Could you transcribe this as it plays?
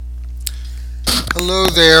Hello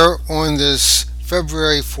there on this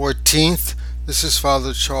February 14th. This is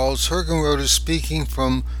Father Charles Hergenroder speaking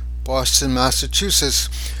from Boston, Massachusetts.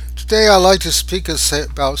 Today I'd like to speak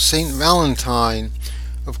about St. Valentine.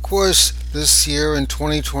 Of course, this year in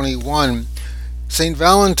 2021, St.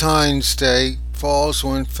 Valentine's Day falls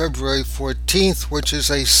on February 14th, which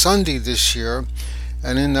is a Sunday this year,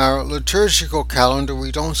 and in our liturgical calendar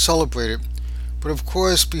we don't celebrate it. But of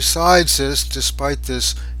course, besides this, despite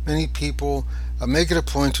this, many people make it a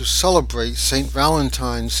point to celebrate St.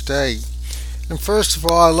 Valentine's Day. And first of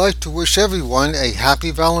all, I'd like to wish everyone a happy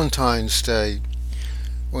Valentine's Day.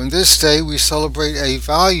 On this day, we celebrate a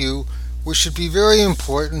value which should be very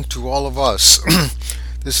important to all of us.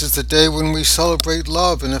 This is the day when we celebrate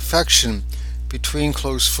love and affection between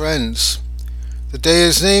close friends. The day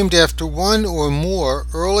is named after one or more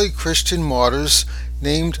early Christian martyrs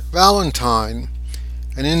named Valentine.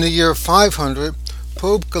 And in the year 500,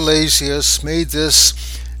 Pope Gelasius made this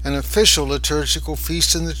an official liturgical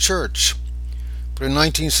feast in the Church. But in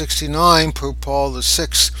 1969, Pope Paul VI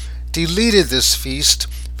deleted this feast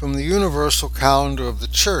from the universal calendar of the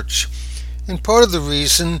Church. And part of the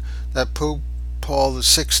reason that Pope Paul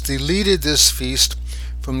VI deleted this feast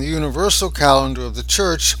from the universal calendar of the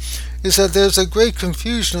Church is that there's a great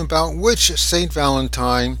confusion about which St.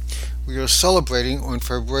 Valentine we are celebrating on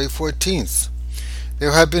February 14th.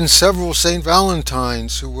 There have been several St.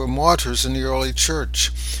 Valentines who were martyrs in the early Church,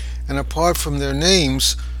 and apart from their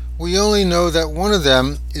names, we only know that one of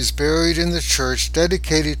them is buried in the church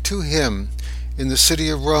dedicated to him in the city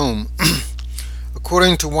of Rome.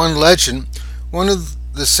 According to one legend, one of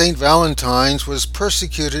the St. Valentines was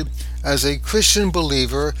persecuted as a Christian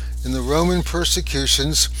believer in the Roman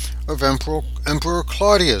persecutions of Emperor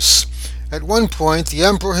Claudius. At one point, the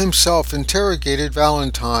emperor himself interrogated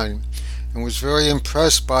Valentine and was very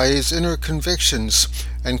impressed by his inner convictions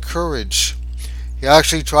and courage. He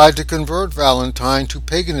actually tried to convert Valentine to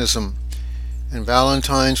paganism, and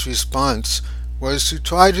Valentine's response was to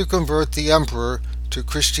try to convert the emperor to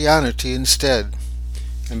Christianity instead.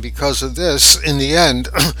 And because of this, in the end,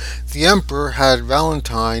 the emperor had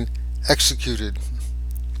Valentine executed.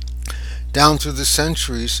 Down through the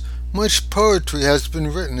centuries, much poetry has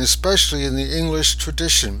been written, especially in the English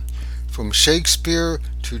tradition, from Shakespeare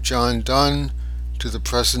to John Donne to the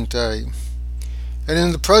present day. And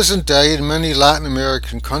in the present day, in many Latin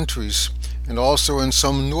American countries, and also in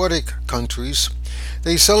some Nordic countries,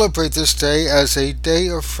 they celebrate this day as a day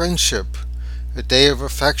of friendship, a day of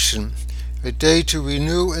affection, a day to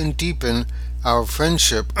renew and deepen our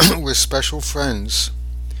friendship with special friends.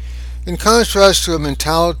 In contrast to a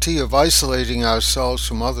mentality of isolating ourselves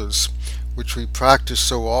from others, which we practice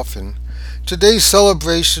so often, today's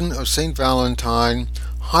celebration of St. Valentine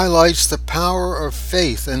highlights the power of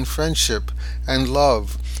faith and friendship and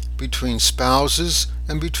love between spouses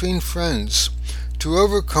and between friends to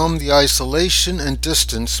overcome the isolation and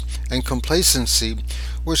distance and complacency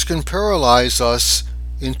which can paralyze us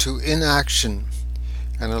into inaction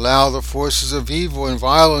and allow the forces of evil and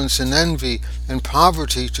violence and envy and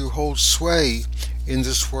poverty to hold sway in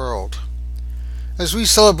this world. As we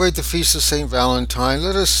celebrate the feast of St. Valentine,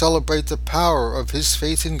 let us celebrate the power of his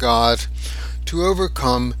faith in God to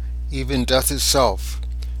overcome even death itself.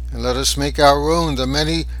 And let us make our own the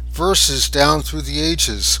many verses down through the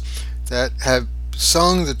ages that have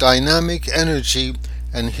sung the dynamic energy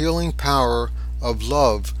and healing power of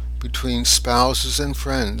love between spouses and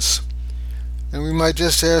friends. And we might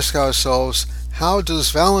just ask ourselves, how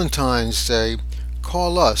does Valentine's Day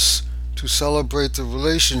call us to celebrate the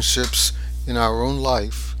relationships in our own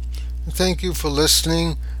life? And thank you for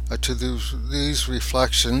listening to these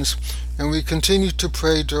reflections, and we continue to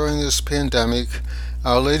pray during this pandemic.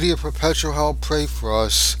 Our Lady of Perpetual Help, pray for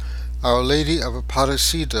us. Our Lady of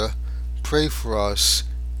Aparecida, pray for us.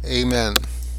 Amen.